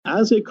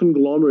As a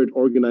conglomerate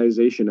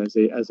organization, as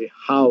a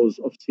house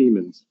of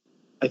Siemens,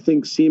 I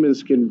think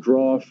Siemens can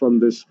draw from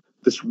this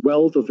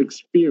wealth of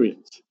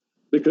experience.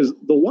 Because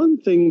the one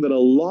thing that a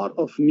lot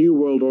of New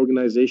World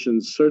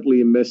organizations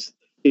certainly miss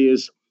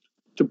is,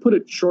 to put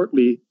it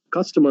shortly,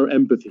 customer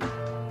empathy.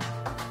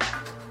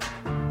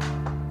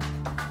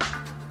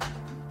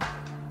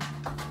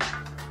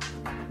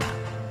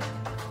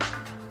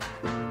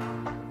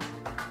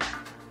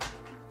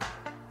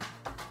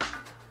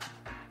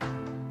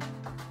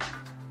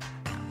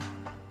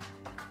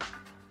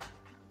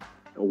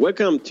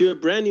 Welcome to a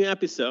brand new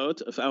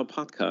episode of our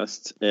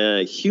podcast,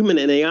 Human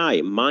and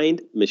AI,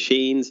 Mind,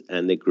 Machines,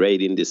 and the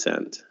Gradient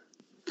Descent.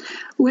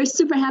 We're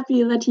super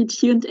happy that you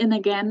tuned in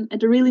again.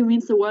 It really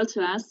means the world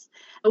to us.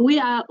 We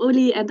are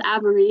Uli and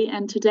Avery,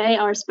 and today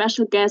our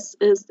special guest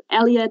is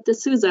Elliot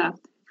DeSouza.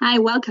 Hi,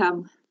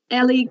 welcome.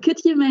 Ellie,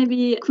 could you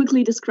maybe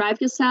quickly describe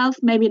yourself,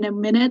 maybe in a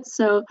minute?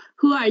 So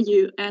who are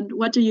you and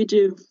what do you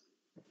do?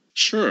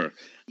 Sure.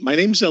 My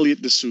name's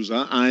Elliot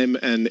DeSouza. I'm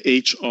an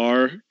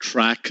HR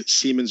track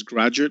Siemens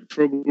graduate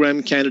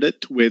program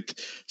candidate with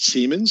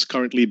Siemens,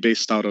 currently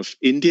based out of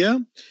India.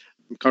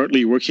 I'm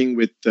currently working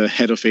with the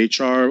head of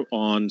HR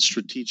on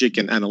strategic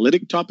and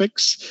analytic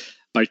topics.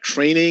 By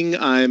training,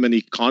 I'm an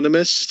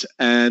economist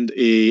and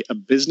a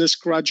business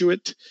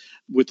graduate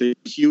with a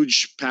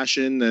huge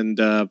passion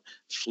and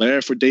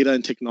flair for data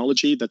and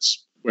technology.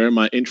 That's where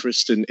my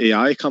interest in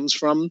AI comes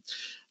from.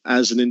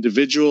 As an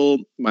individual,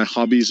 my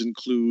hobbies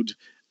include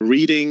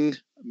reading,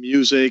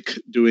 music,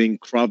 doing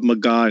Krav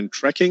Maga and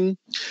trekking.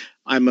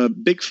 I'm a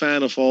big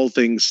fan of all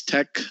things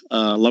tech,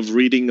 love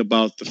reading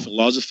about the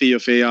philosophy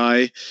of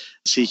AI,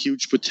 see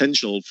huge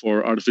potential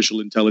for artificial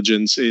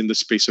intelligence in the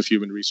space of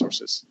human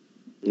resources.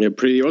 Yeah,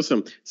 pretty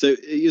awesome. So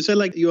you said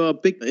like you are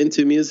big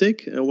into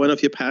music, one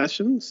of your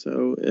passions.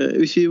 So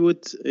if you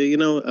would,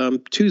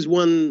 choose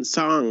one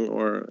song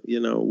or,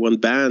 one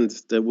band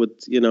that would,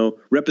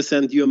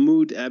 represent your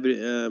mood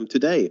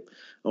today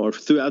or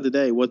throughout the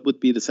day, what would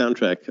be the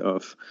soundtrack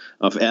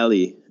of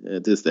Ellie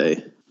this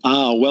day?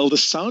 Well, the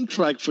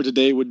soundtrack for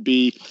today would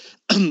be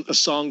a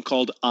song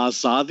called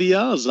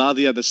Azadia.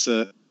 Azadia, that's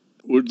a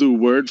Urdu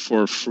word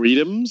for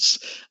freedoms.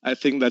 I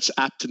think that's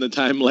apt in a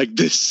time like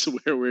this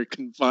where we're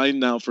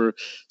confined now for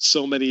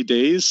so many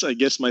days. I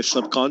guess my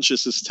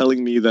subconscious is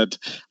telling me that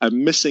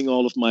I'm missing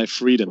all of my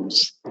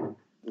freedoms.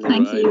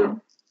 Thank you.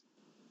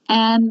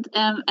 And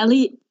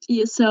Ellie,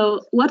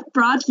 so what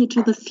brought you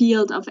to the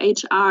field of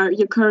HR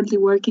you're currently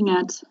working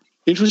at?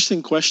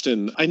 Interesting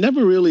question. I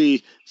never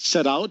really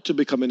set out to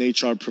become an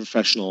HR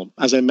professional.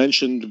 As I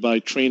mentioned, by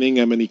training,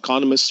 I'm an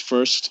economist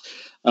first,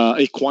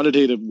 a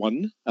quantitative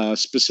one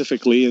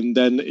specifically, and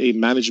then a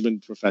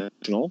management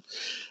professional.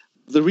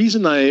 The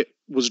reason I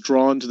was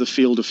drawn to the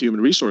field of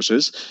human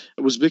resources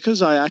was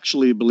because I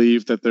actually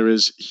believe that there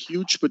is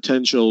huge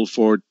potential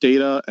for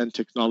data and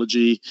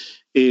technology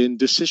in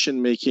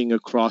decision-making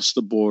across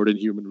the board in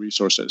human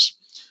resources.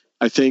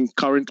 I think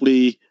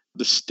currently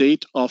the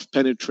state of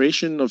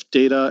penetration of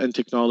data and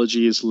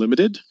technology is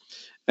limited.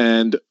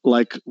 And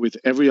like with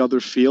every other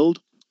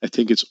field, I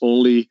think it's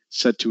only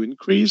set to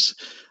increase.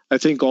 I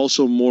think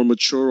also more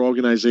mature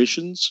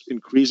organizations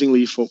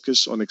increasingly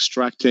focus on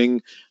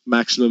extracting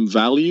maximum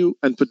value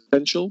and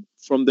potential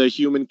from their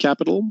human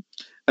capital.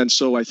 And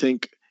so I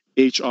think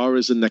HR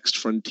is the next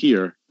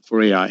frontier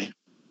for AI.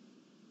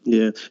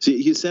 Yeah. So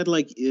you said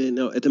at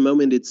the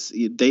moment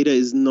data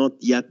is not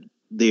yet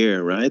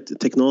there, right?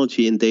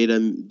 Technology and data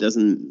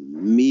doesn't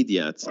meet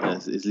yet,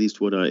 at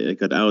least what I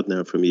got out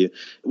now from you.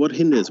 What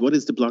hinders? What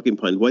is the blocking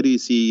point? Why do you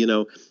see,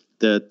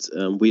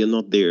 that we are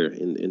not there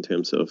in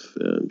terms of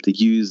the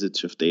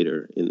usage of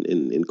data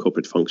in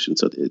corporate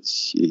functions? So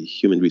it's a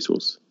human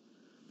resource.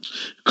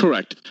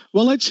 Correct.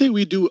 Well, I'd say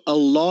we do a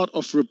lot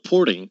of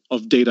reporting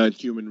of data and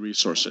human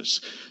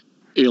resources.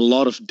 A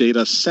lot of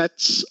data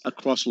sets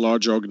across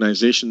large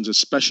organizations,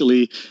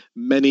 especially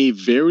many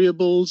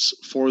variables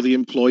for the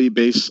employee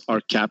base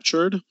are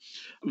captured.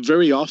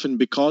 Very often,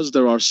 because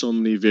there are so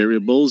many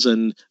variables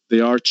and they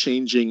are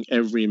changing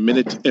every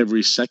minute,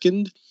 every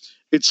second,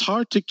 it's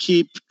hard to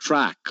keep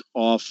track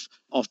of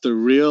the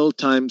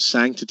real-time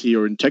sanctity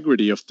or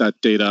integrity of that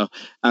data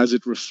as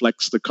it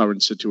reflects the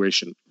current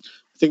situation.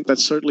 I think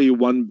that's certainly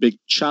one big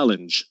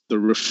challenge, the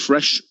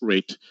refresh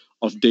rate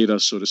of data,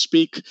 so to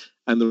speak,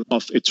 and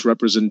of its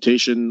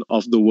representation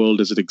of the world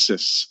as it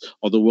exists,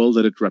 or the world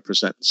that it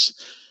represents.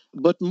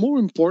 But more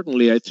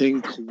importantly, I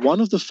think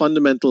one of the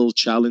fundamental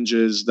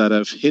challenges that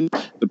have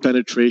hindered the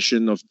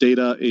penetration of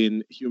data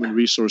in human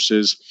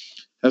resources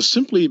has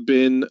simply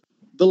been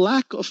the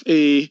lack of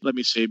a,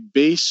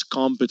 base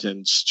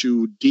competence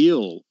to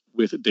deal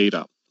with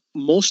data.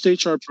 Most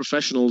HR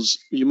professionals,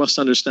 you must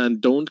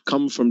understand, don't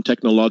come from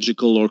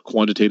technological or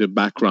quantitative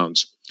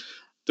backgrounds.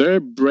 Their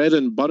bread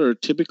and butter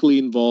typically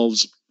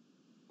involves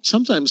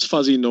sometimes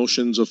fuzzy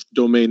notions of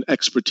domain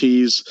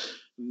expertise,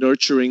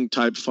 nurturing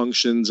type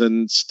functions,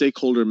 and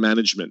stakeholder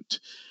management.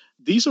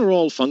 These are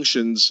all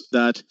functions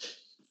that,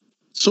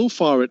 so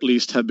far at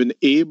least, have been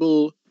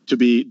able to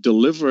be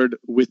delivered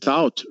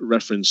without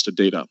reference to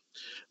data.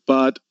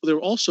 but there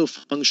are also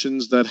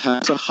functions that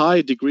have a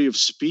high degree of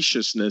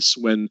speciousness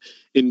when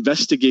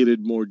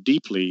investigated more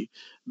deeply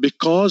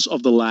because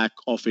of the lack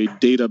of a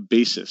data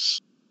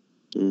basis.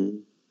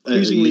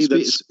 Increasingly,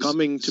 that's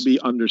coming to be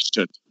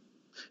understood.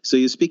 So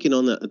you're speaking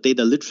on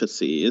data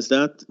literacy, is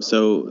that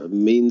so?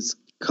 Means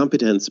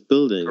competence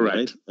building,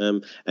 correct,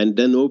 right? And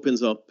then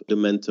opens up the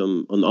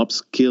momentum on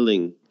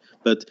upskilling.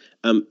 But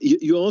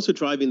you're also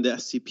driving the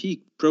SCP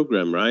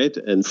program, right?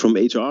 And from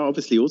HR,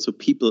 obviously, also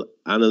people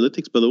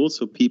analytics, but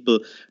also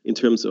people in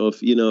terms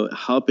of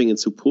helping and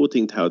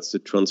supporting towards the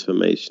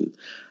transformation.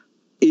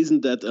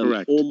 Isn't that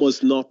an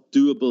almost not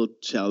doable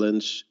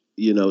challenge?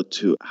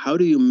 To how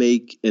do you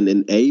make and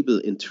enable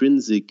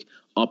intrinsic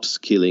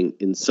upskilling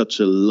in such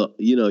a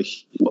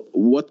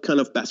what kind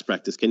of best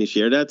practice can you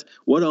share that?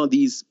 What are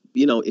these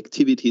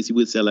activities you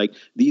would say like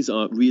these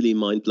are really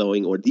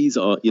mind-blowing or these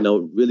are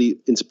really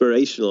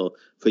inspirational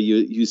for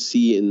you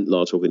see in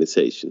large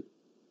organization?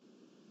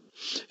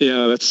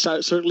 Yeah, that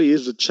certainly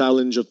is the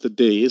challenge of the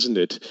day, isn't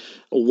it?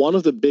 One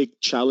of the big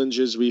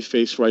challenges we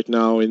face right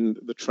now in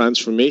the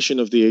transformation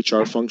of the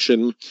HR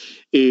function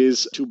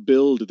is to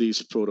build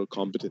these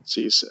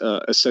proto-competencies,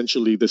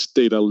 essentially this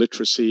data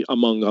literacy,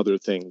 among other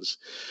things.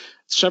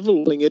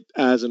 Several doing it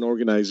as an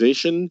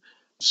organization.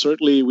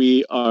 Certainly,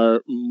 we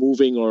are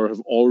moving or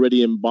have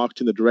already embarked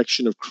in the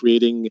direction of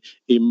creating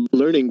a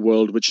learning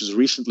world, which has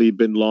recently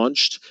been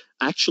launched,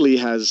 actually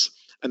has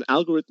an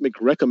algorithmic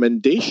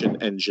recommendation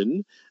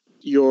engine.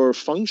 Your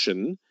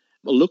function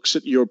looks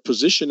at your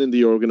position in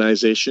the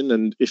organization,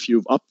 and if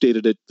you've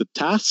updated it, the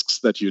tasks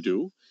that you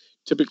do,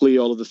 typically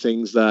all of the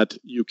things that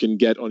you can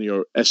get on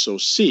your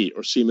SOC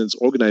or Siemens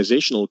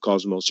Organizational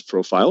Cosmos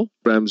profile,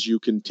 programs you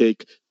can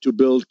take to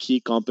build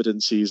key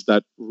competencies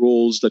that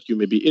roles that you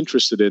may be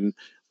interested in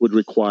would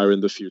require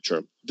in the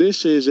future.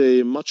 This is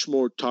a much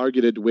more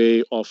targeted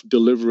way of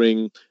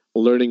delivering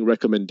learning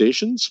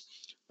recommendations.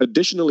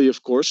 Additionally,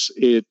 of course,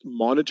 it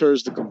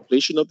monitors the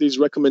completion of these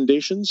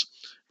recommendations.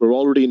 We're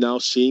already now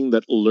seeing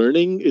that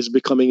learning is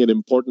becoming an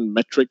important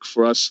metric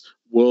for us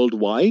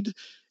worldwide.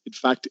 In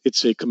fact,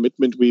 it's a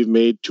commitment we've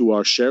made to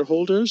our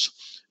shareholders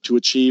to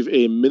achieve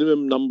a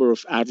minimum number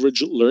of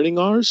average learning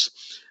hours.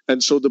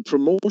 And so the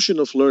promotion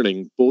of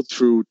learning, both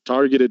through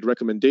targeted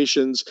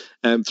recommendations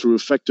and through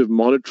effective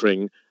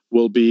monitoring,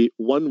 will be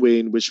one way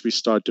in which we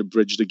start to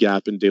bridge the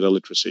gap in data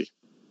literacy.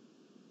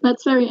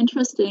 That's very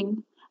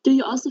interesting. Do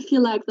you also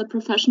feel like the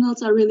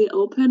professionals are really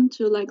open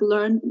to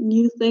learn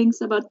new things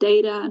about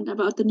data and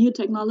about the new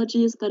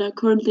technologies that are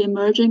currently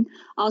emerging,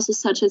 also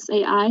such as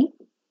AI?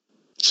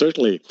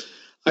 Certainly.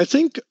 I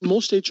think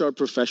most HR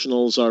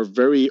professionals are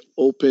very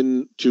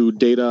open to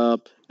data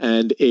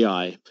and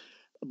AI,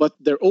 but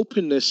their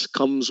openness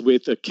comes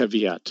with a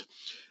caveat.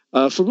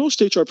 For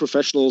most HR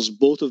professionals,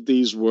 both of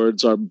these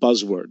words are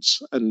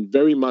buzzwords and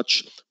very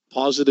much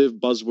positive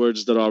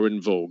buzzwords that are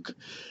in vogue.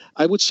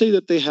 I would say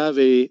that they have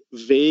a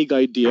vague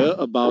idea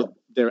about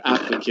their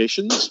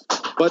applications,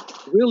 but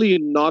really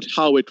not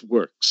how it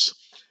works.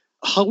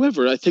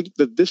 However, I think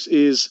that this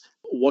is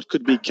what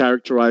could be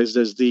characterized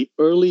as the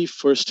early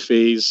first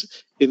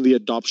phase in the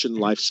adoption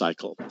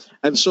lifecycle.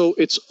 And so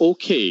it's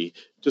okay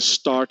to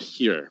start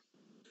here.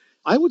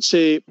 I would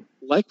say,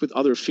 like with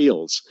other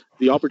fields,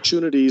 the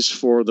opportunities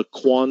for the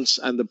quants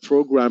and the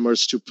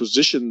programmers to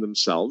position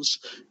themselves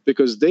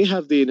because they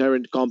have the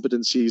inherent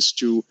competencies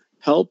to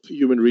help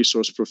human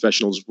resource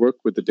professionals work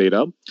with the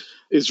data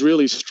is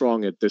really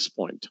strong at this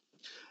point.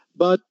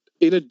 But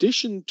in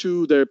addition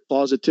to their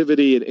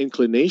positivity and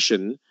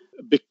inclination,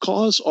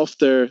 because of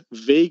their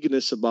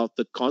vagueness about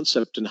the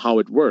concept and how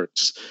it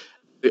works,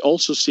 they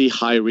also see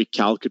high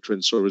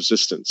recalcitrance or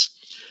resistance.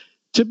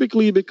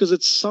 Typically because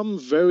at some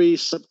very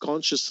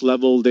subconscious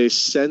level, they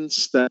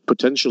sense that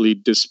potentially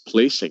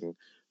displacing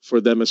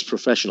for them as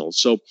professionals.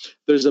 So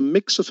there's a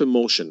mix of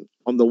emotion.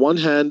 On the one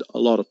hand, a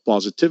lot of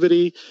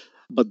positivity,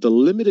 but the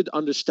limited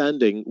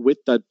understanding with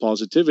that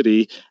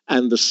positivity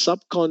and the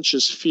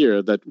subconscious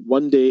fear that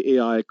one day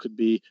AI could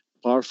be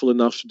powerful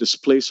enough to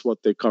displace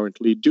what they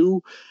currently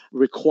do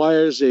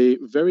requires a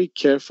very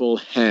careful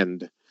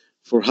hand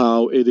for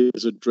how it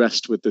is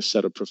addressed with this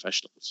set of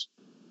professionals.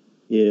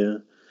 Yeah.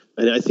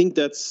 And I think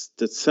that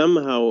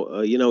somehow,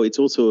 it's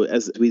also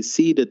as we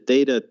see that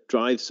data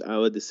drives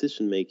our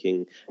decision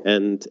making,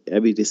 and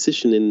every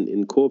decision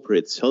in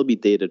corporates shall be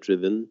data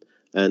driven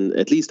and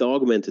at least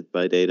augmented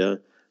by data,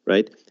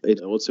 right?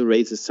 It also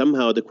raises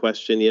somehow the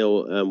question,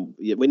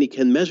 when you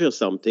can measure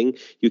something,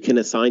 you can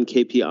assign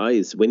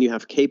KPIs. When you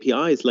have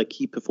KPIs like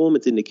key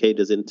performance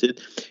indicators into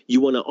it, you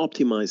want to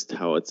optimize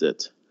towards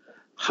it.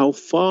 How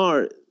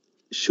far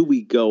should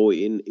we go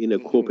in a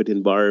corporate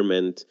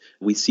environment?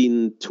 We've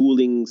seen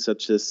tooling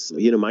such as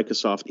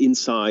Microsoft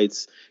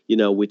Insights,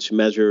 which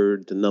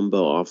measure the number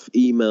of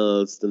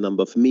emails, the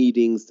number of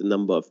meetings, the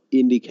number of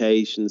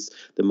indications,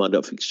 the amount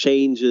of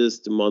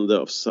exchanges, the amount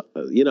of,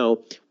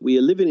 we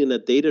are living in a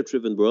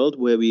data-driven world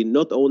where we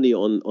not only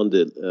on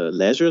the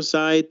leisure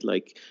side,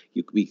 like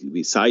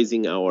we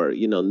sizing our,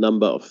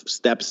 number of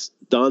steps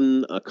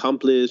done,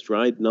 accomplished,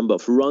 right? Number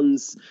of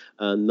runs,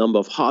 number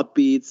of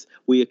heartbeats.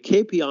 We are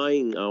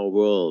KPIing our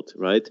world,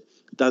 right?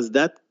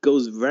 That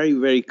goes very,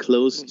 very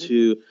close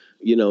to,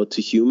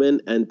 to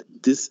human, and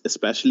this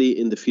especially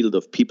in the field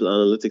of people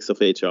analytics of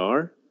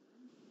HR?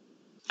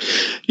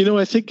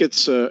 I think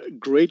it's a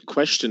great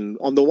question.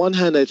 On the one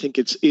hand, I think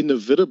it's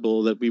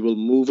inevitable that we will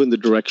move in the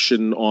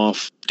direction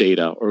of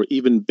data or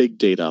even big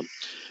data.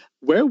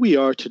 Where we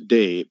are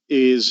today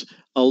is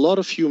a lot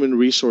of human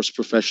resource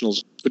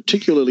professionals,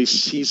 particularly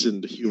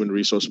seasoned human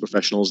resource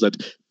professionals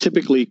that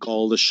typically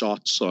call the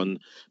shots on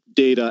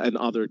data and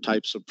other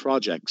types of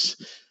projects,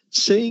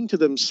 saying to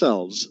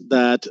themselves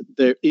that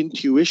their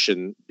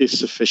intuition is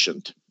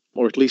sufficient,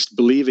 or at least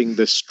believing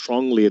this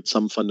strongly at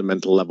some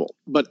fundamental level.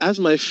 But as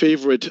my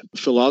favorite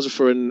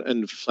philosopher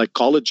and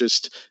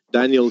psychologist,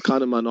 Daniel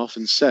Kahneman,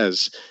 often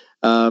says,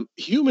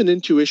 human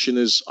intuition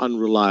is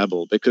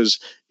unreliable because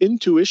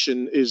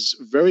intuition is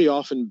very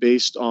often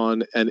based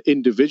on an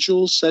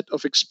individual set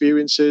of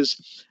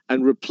experiences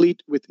and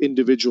replete with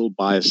individual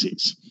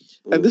biases.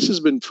 And this has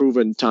been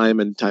proven time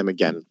and time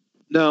again.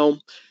 Now,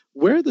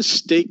 where the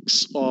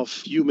stakes of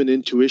human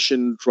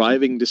intuition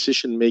driving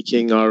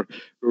decision-making are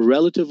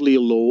relatively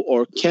low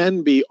or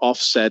can be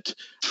offset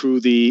through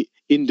the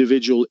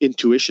individual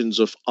intuitions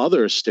of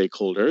other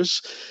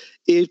stakeholders,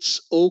 it's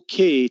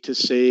okay to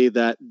say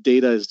that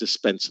data is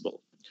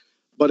dispensable.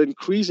 But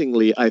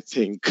increasingly, I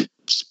think,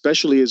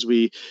 especially as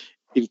we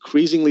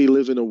increasingly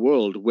live in a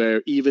world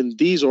where even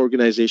these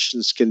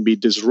organizations can be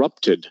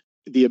disrupted,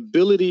 the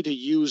ability to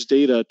use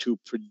data to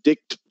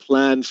predict,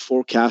 plan,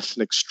 forecast,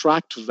 and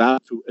extract value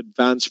through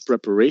advanced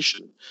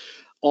preparation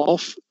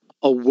of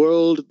a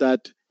world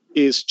that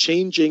is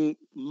changing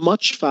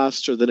much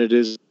faster than it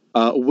is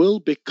will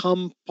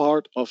become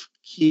part of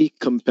key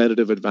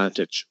competitive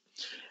advantage.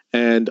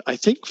 And I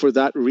think for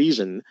that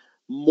reason,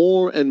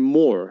 more and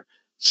more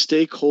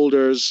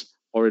stakeholders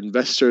or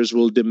investors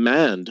will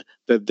demand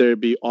that there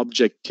be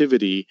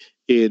objectivity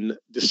in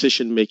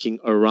decision-making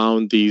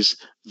around these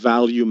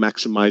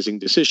value-maximizing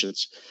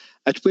decisions,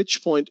 at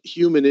which point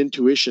human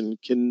intuition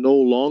can no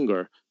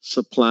longer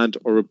supplant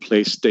or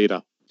replace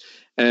data.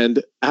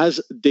 And as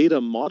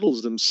data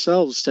models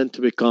themselves tend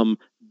to become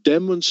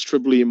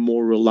demonstrably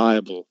more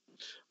reliable,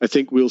 I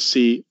think we'll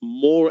see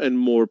more and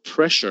more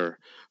pressure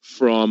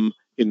from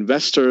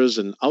investors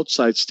and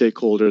outside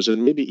stakeholders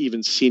and maybe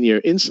even senior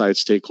inside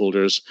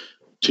stakeholders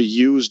to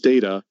use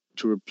data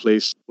to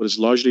replace what is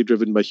largely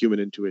driven by human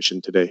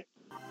intuition today.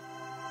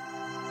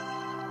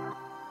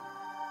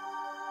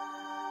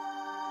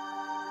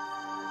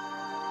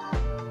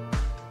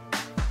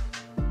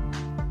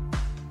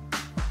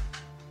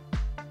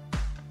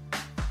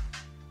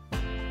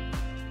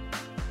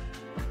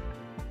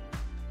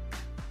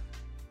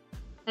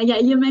 Yeah,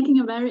 you're making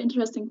a very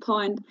interesting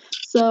point.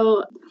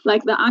 So,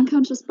 like the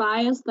unconscious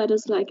bias that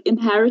is like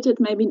inherited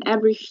maybe in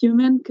every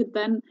human could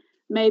then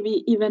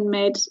maybe even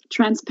made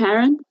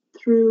transparent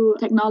through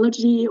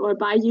technology or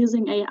by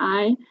using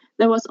AI.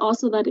 There was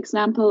also that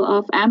example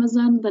of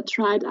Amazon that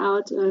tried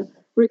out a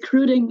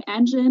recruiting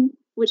engine,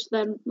 which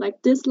then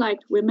like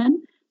disliked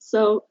women.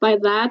 So by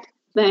that,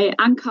 they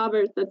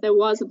uncovered that there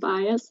was a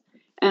bias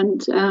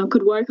and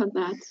could work on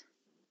that.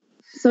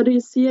 So do you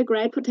see a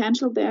great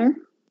potential there?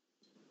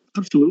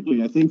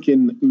 Absolutely. I think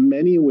in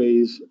many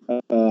ways,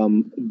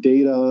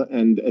 data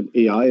and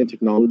AI and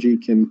technology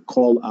can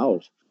call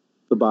out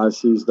the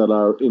biases that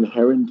are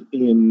inherent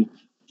in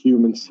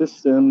human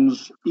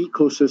systems,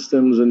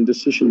 ecosystems, and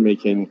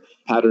decision-making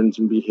patterns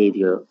and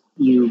behavior.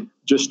 You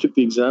just took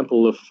the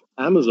example of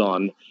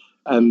Amazon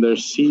and their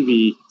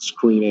CV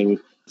screening.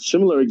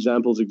 Similar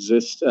examples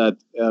exist at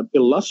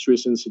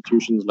illustrious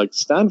institutions like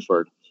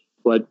Stanford,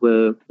 right,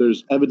 where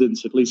there's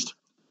evidence, at least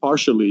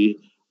partially,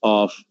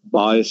 of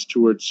bias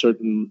towards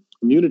certain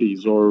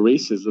communities or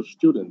races of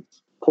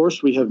students. Of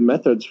course, we have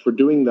methods for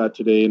doing that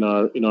today in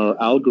our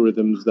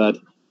algorithms that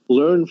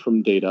learn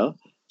from data.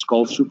 It's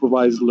called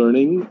supervised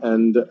learning.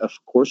 And of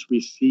course,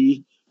 we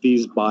see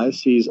these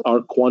biases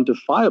are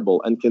quantifiable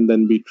and can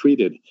then be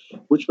treated,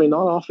 which may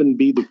not often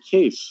be the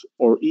case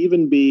or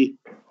even be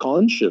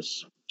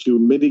conscious to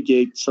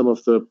mitigate some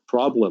of the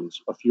problems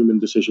of human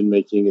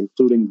decision-making,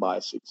 including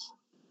biases.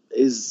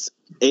 Is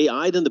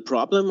AI then the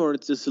problem or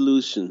it's a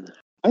solution?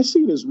 I see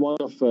it as one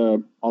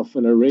of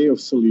an array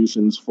of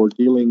solutions for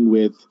dealing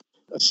with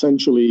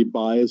essentially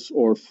bias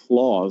or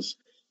flaws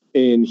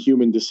in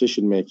human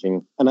decision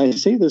making. And I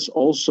say this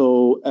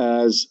also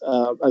as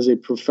a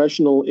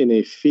professional in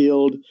a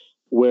field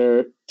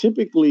where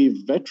typically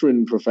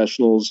veteran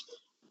professionals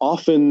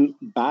often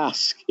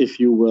bask, if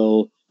you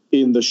will,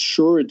 in the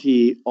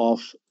surety of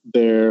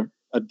their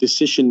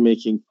decision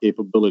making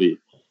capability.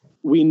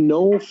 We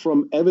know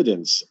from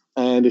evidence,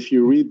 and if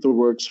you read the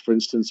works, for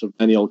instance, of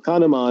Daniel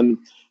Kahneman,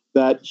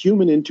 that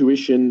human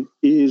intuition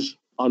is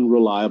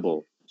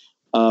unreliable.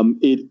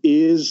 It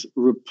is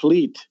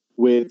replete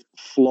with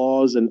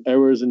flaws and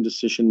errors in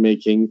decision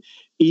making,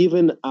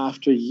 even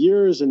after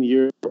years and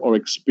years or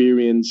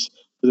experience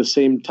with the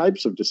same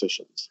types of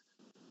decisions.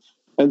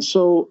 And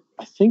so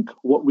I think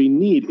what we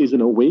need is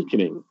an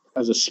awakening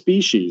as a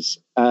species,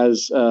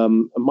 as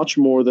much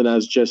more than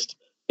as just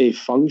a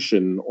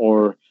function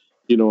or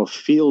a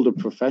field of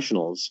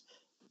professionals,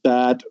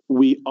 that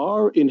we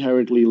are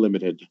inherently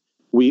limited.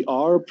 We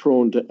are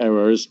prone to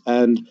errors,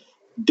 and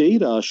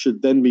data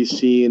should then be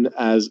seen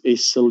as a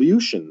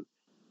solution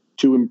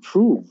to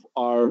improve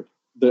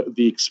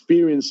the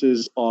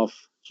experiences of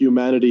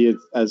humanity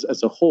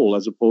as a whole,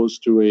 as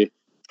opposed to a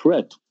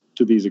threat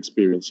to these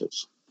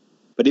experiences.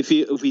 But if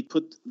we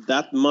put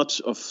that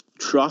much of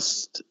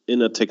trust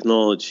in a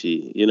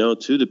technology,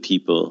 to the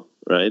people,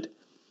 right?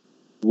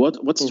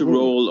 What's the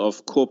role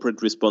of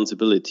corporate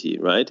responsibility,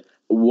 right?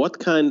 What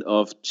kind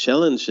of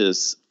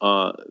challenges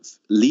are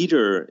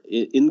leader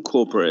in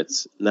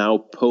corporates now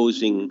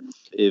posing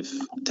if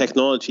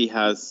technology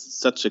has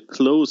such a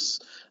close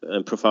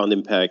and profound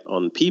impact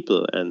on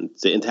people and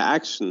the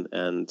interaction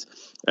and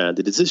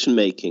the decision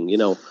making?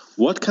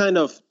 What kind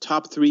of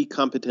top 3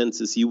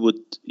 competences you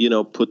would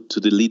put to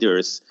the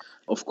leaders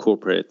of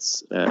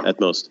corporates at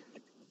most?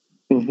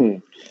 Mm-hmm.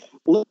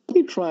 Let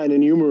me try and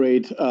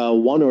enumerate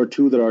one or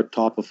two that are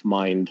top of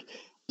mind.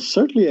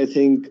 Certainly, I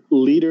think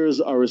leaders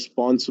are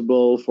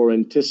responsible for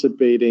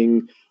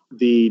anticipating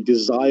the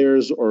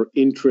desires or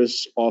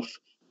interests of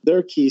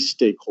their key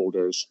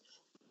stakeholders,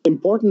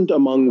 important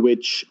among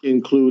which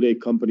include a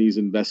company's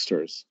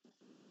investors.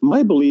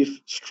 My belief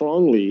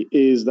strongly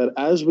is that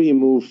as we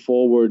move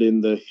forward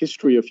in the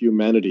history of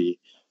humanity,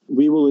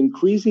 we will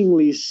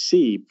increasingly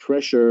see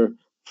pressure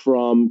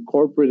from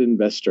corporate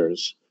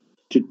investors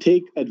to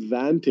take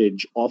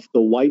advantage of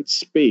the white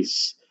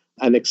space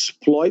and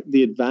exploit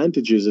the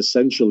advantages,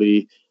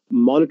 essentially,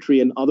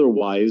 monetary and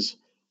otherwise,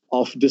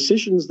 of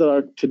decisions that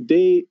are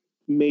today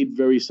made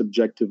very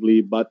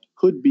subjectively, but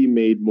could be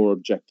made more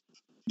objective.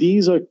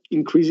 These are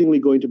increasingly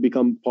going to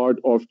become part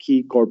of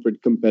key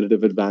corporate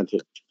competitive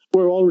advantage.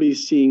 We're already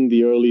seeing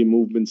the early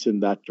movements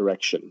in that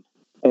direction.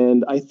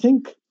 And I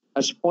think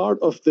as part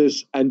of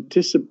this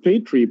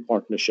anticipatory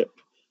partnership,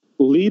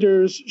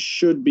 leaders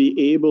should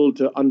be able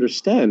to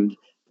understand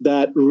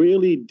that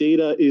really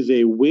data is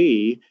a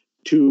way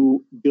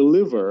to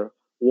deliver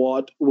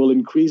what will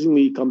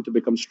increasingly come to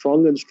become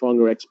stronger and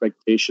stronger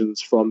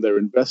expectations from their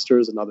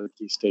investors and other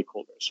key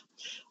stakeholders.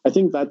 I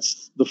think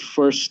that's the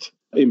first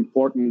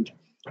important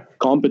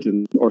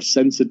competence or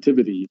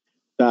sensitivity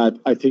that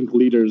I think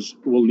leaders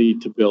will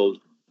need to build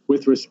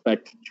with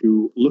respect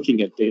to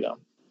looking at data.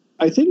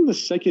 I think the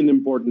second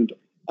important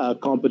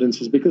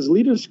competence is because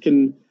leaders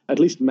can, at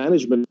least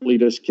management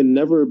leaders, can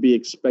never be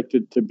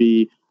expected to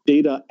be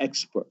data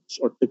experts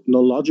or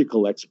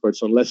technological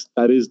experts unless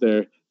that is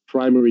their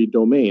primary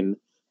domain.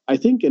 I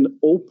think an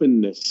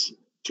openness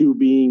to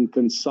being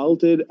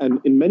consulted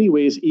and in many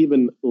ways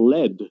even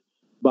led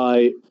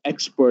by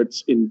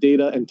experts in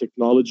data and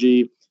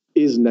technology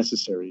is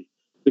necessary,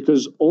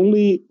 because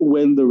only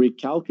when the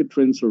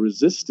recalcitrance or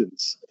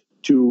resistance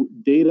to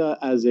data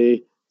as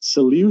a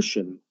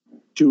solution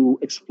to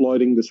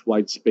exploiting this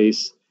white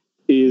space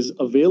is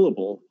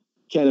available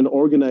can an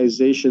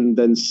organization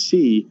then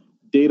see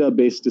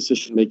data-based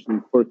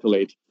decision-making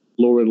percolate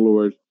lower and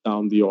lower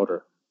down the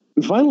order.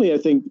 And finally, I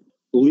think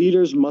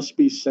leaders must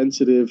be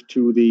sensitive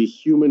to the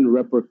human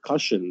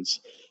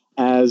repercussions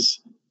as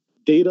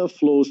data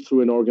flows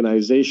through an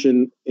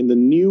organization. In the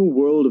new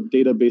world of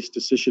data-based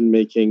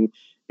decision-making,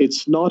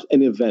 it's not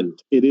an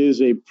event. It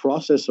is a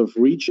process of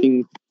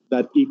reaching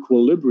that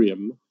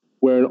equilibrium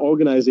where an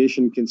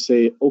organization can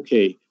say,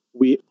 okay,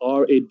 we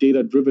are a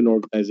data-driven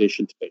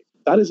organization today.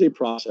 That is a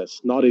process,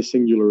 not a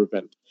singular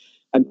event.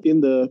 And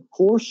in the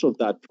course of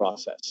that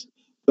process,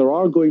 there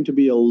are going to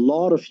be a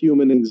lot of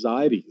human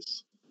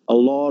anxieties, a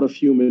lot of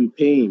human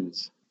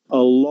pains, a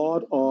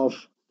lot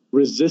of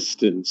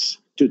resistance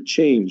to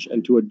change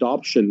and to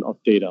adoption of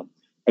data.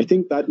 I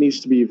think that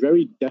needs to be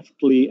very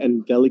deftly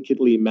and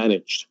delicately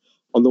managed.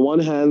 On the one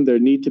hand, there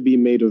need to be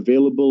made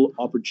available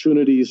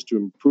opportunities to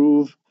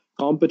improve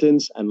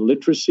competence and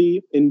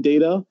literacy in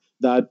data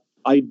that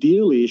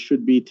ideally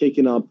should be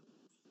taken up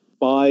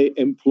by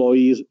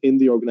employees in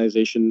the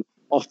organization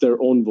of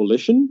their own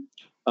volition,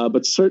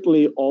 but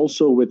certainly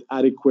also with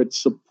adequate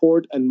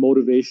support and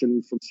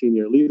motivation from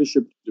senior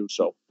leadership to do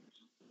so.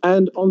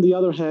 And on the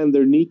other hand,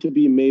 there need to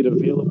be made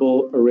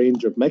available a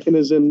range of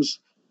mechanisms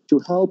to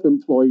help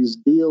employees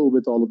deal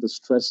with all of the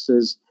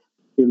stresses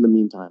in the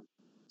meantime.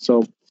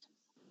 So,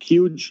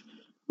 huge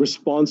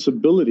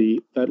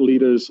responsibility that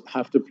leaders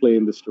have to play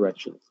in this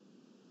direction.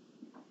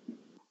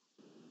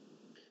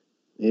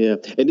 Yeah,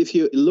 and if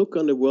you look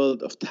on the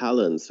world of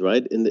talents,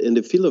 right, in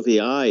the field of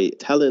AI,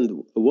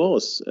 talent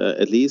was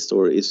at least,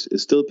 or is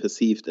still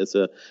perceived as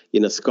a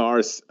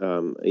scarce,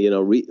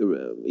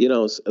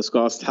 a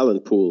scarce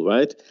talent pool,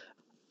 right?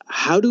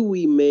 How do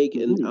we make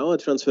in our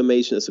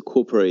transformation as a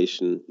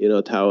corporation,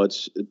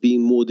 towards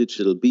being more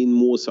digital, being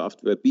more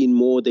software, being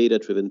more data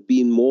driven,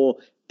 being more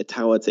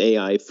towards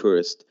AI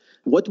first.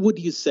 What would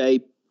you say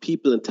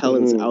people and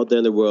talents out there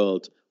in the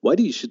world, why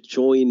do you should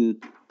join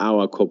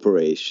our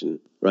corporation,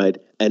 right?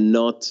 And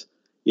not,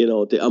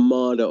 the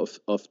armada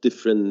of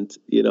different,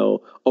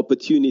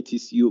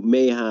 opportunities you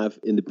may have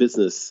in the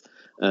business,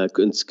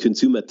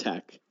 consumer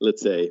tech,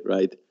 let's say,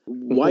 right?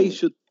 Why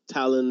should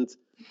talent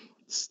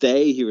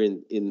stay here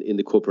in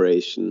the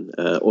corporation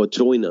or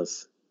join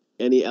us?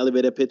 Any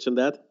elevator pitch on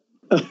that?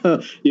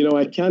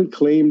 I can't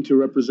claim to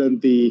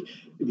represent the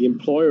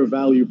employer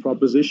value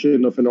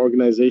proposition of an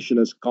organization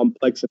as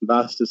complex and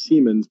vast as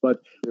Siemens,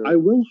 but I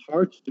will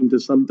hearken to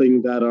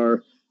something that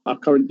our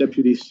current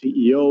deputy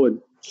CEO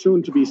and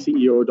soon to be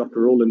CEO,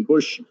 Dr. Roland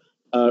Busch,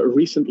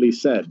 recently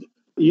said.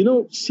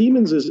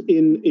 Siemens is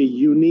in a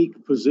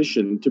unique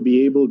position to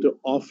be able to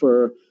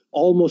offer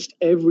almost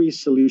every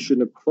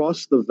solution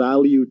across the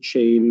value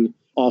chain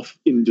of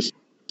industry.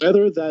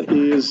 Whether that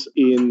is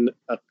in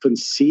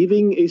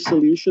conceiving a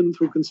solution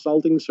through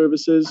consulting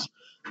services,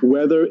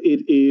 whether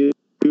it is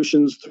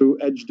solutions through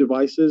edge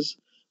devices,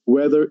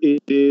 whether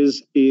it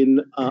is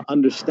in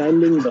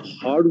understanding the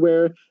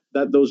hardware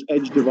that those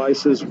edge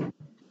devices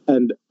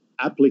and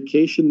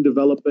application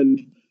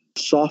development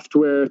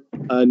software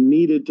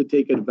needed to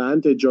take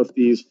advantage of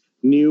these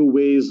new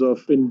ways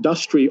of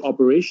industry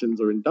operations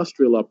or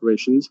industrial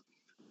operations.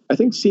 I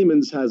think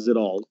Siemens has it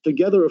all,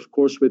 together, of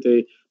course, with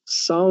a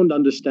sound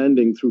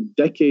understanding through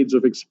decades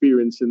of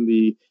experience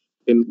in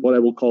what I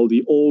will call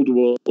the old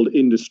world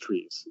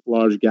industries,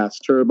 large gas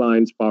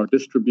turbines, power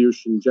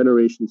distribution,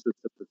 generation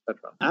systems,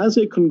 etc. As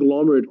a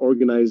conglomerate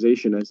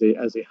organization, as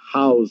a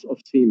house of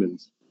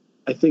Siemens,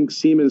 I think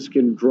Siemens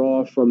can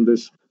draw from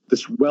this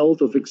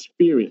wealth of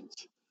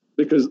experience.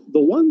 Because the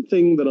one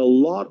thing that a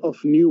lot of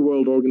new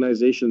world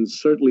organizations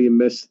certainly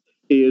miss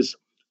is,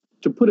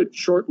 to put it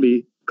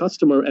shortly,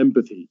 customer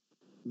empathy.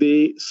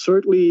 They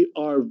certainly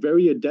are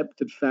very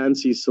adept at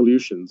fancy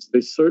solutions.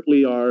 They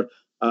certainly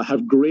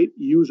have great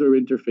user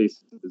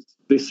interfaces.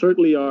 They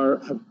certainly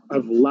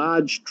have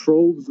large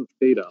troves of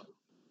data.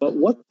 But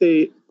what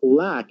they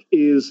lack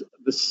is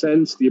the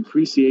sense, the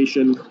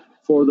appreciation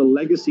for the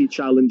legacy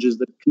challenges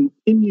that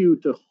continue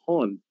to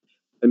haunt,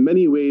 in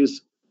many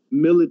ways,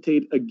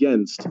 militate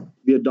against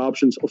the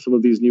adoptions of some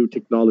of these new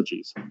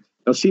technologies.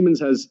 Now, Siemens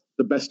has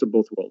the best of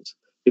both worlds.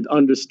 It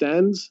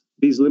understands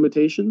these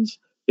limitations.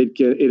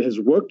 It has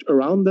worked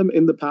around them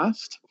in the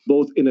past,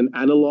 both in an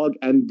analog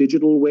and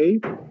digital way,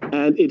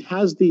 and it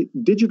has the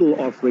digital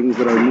offerings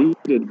that are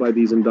needed by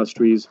these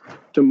industries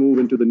to move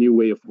into the new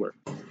way of work.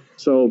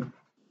 So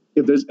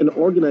if there's an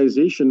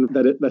organization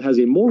that has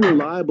a more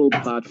reliable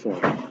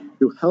platform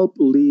to help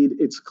lead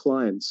its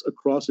clients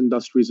across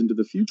industries into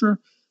the future,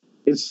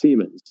 it's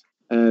Siemens.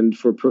 And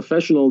for a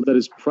professional that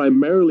is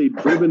primarily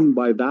driven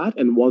by that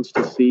and wants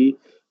to see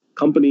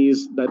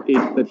companies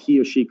that he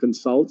or she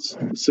consults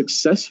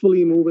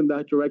successfully move in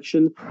that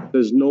direction,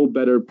 there's no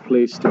better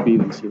place to be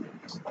than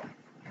Siemens.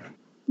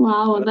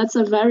 Wow, that's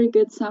a very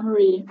good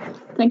summary.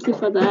 Thank you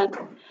for that.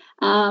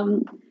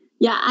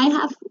 I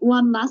have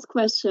one last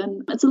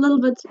question. It's a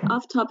little bit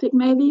off topic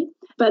maybe,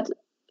 but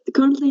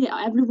currently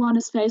everyone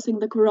is facing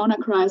the corona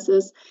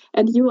crisis,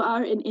 and you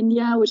are in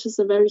India, which is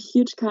a very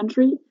huge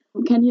country.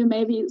 Can you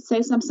maybe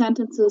say some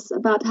sentences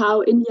about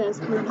how India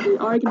is currently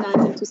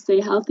organizing to stay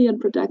healthy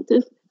and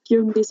productive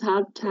during these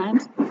hard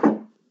times?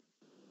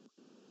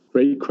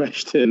 Great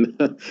question.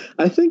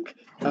 I think,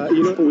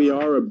 we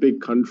are a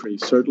big country,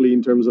 certainly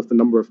in terms of the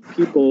number of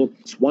people.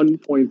 It's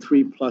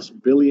 1.3 plus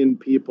billion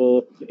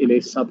people in a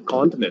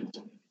subcontinent.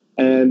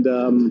 And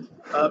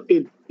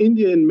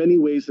India, in many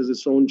ways, has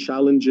its own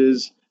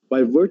challenges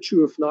by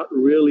virtue of not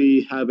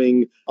really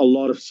having a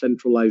lot of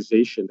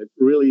centralization. It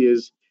really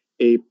is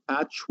a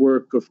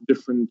patchwork of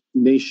different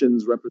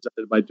nations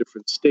represented by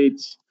different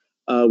states,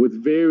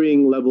 with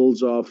varying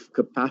levels of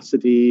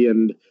capacity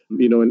and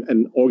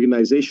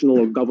organizational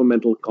or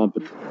governmental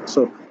competence.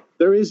 So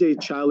there is a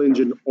challenge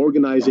in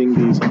organizing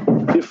these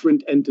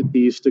different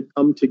entities to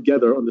come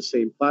together on the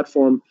same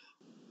platform.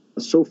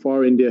 So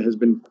far, India has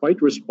been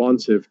quite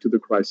responsive to the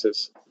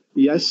crisis.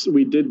 Yes,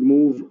 we did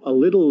move a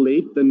little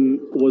late than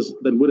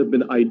would have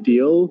been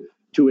ideal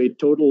to a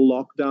total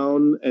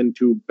lockdown and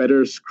to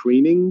better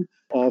screening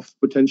of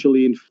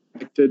potentially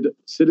infected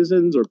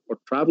citizens or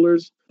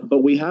travelers, but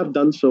we have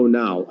done so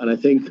now. And I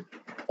think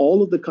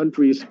all of the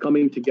countries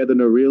coming together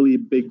in a really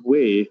big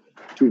way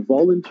to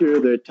volunteer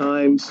their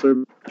time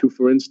to,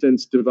 for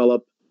instance,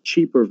 develop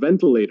cheaper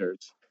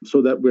ventilators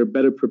so that we're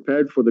better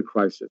prepared for the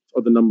crisis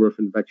or the number of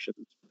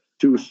infections,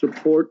 to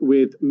support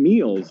with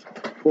meals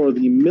for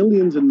the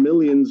millions and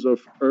millions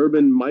of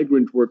urban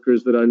migrant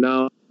workers that are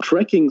now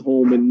trekking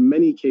home, in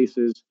many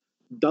cases,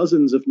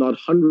 dozens, if not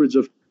hundreds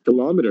of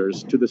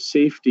kilometers to the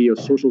safety or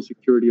social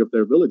security of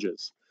their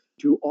villages,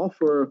 to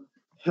offer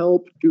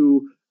help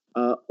to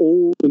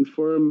old,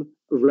 infirm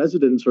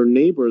residents or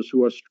neighbors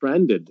who are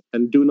stranded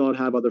and do not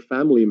have other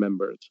family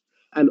members,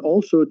 and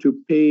also to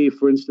pay,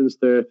 for instance,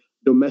 their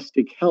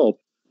domestic help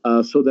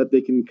so that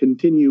they can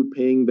continue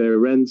paying their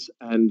rents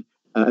and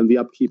the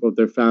upkeep of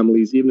their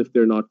families, even if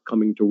they're not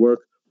coming to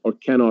work or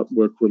cannot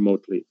work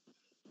remotely.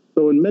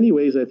 So in many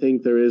ways, I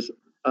think there is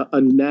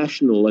a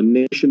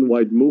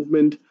nationwide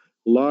movement,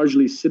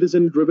 largely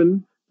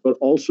citizen-driven, but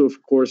also,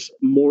 of course,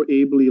 more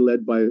ably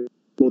led by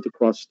both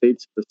across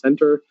states at the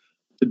center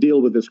to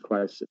deal with this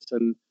crisis.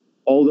 And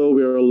although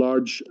we are a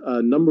large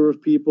number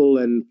of people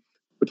and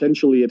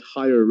potentially at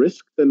higher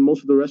risk than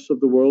most of the rest of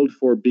the world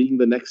for being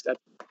the next step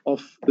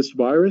of this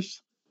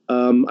virus,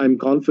 I'm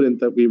confident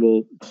that we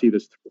will see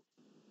this through.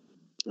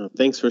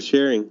 Thanks for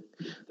sharing.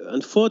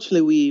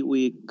 Unfortunately,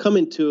 we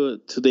come to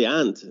the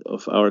end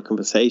of our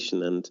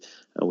conversation, and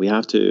we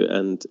have to,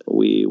 and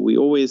we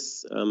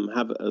always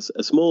have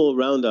a small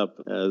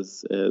roundup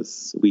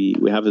as we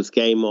have this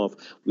game of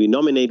we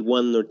nominate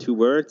one or two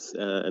words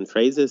and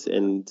phrases,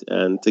 and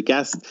the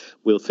guest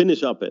will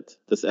finish up it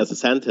this as a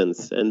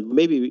sentence, and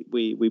maybe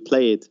we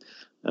play it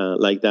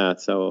like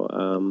that.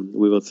 So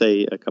we will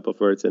say a couple of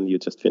words, and you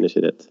just finish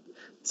it.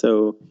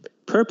 So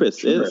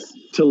purpose is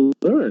to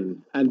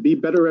learn and be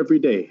better every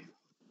day.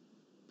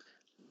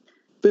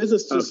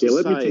 Business to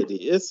society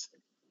is?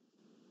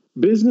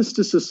 Business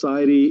to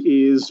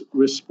society is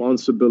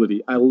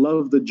responsibility. I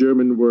love the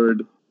German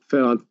word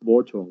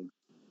Verantwortung.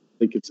 I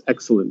think it's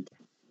excellent.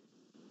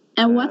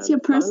 And what's your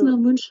personal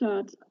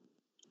moonshot?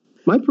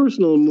 My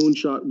personal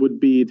moonshot would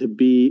be to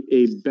be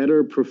a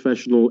better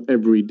professional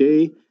every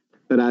day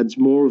that adds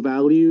more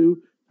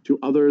value to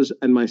others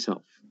and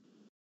myself.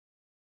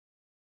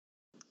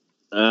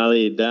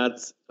 Ali,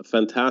 that's a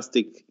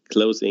fantastic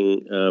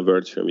closing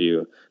words from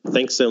you.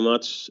 Thanks so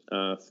much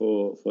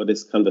for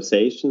this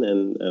conversation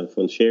and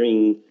for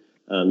sharing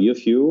your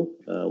view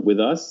with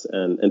us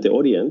and the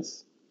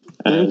audience.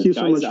 Thank you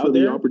so much for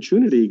the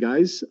opportunity,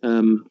 guys.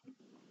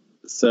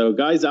 So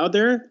guys out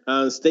there,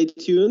 stay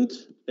tuned.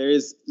 There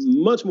is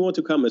much more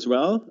to come as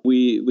well.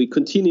 We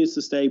continue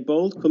to stay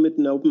bold, committed,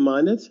 and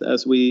open-minded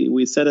as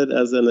we set it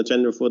as an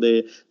agenda for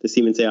the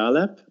Siemens AI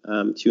Lab.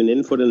 Tune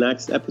in for the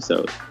next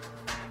episode.